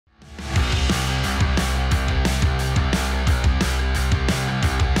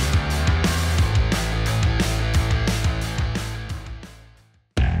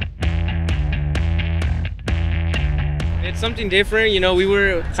something different. You know, we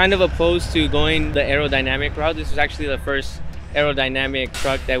were kind of opposed to going the aerodynamic route. This was actually the first aerodynamic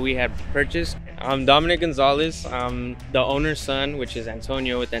truck that we had purchased. I'm Dominic Gonzalez. I'm the owner's son, which is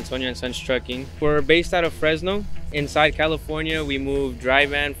Antonio with Antonio & Sons Trucking. We're based out of Fresno. Inside California, we move dry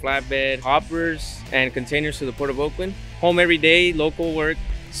van, flatbed, hoppers, and containers to the Port of Oakland. Home every day, local work.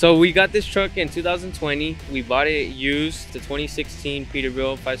 So we got this truck in 2020. We bought it used, the 2016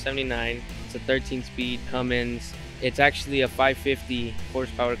 Peterbilt 579. It's a 13-speed Cummins. It's actually a 550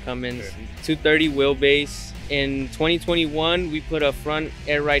 horsepower Cummins, 230 wheelbase. In 2021, we put a front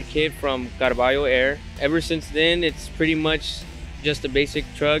air ride kit from Carballo Air. Ever since then, it's pretty much just a basic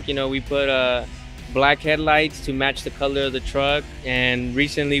truck. You know, we put black headlights to match the color of the truck. And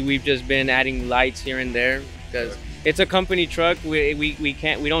recently, we've just been adding lights here and there because it's a company truck. We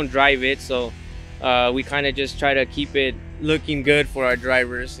don't drive it, so we kind of just try to keep it looking good for our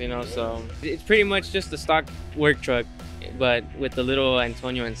drivers, you know. So it's pretty much just a stock work truck, but with the little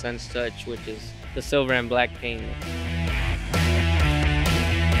Antonio & Sons touch, which is the silver and black paint.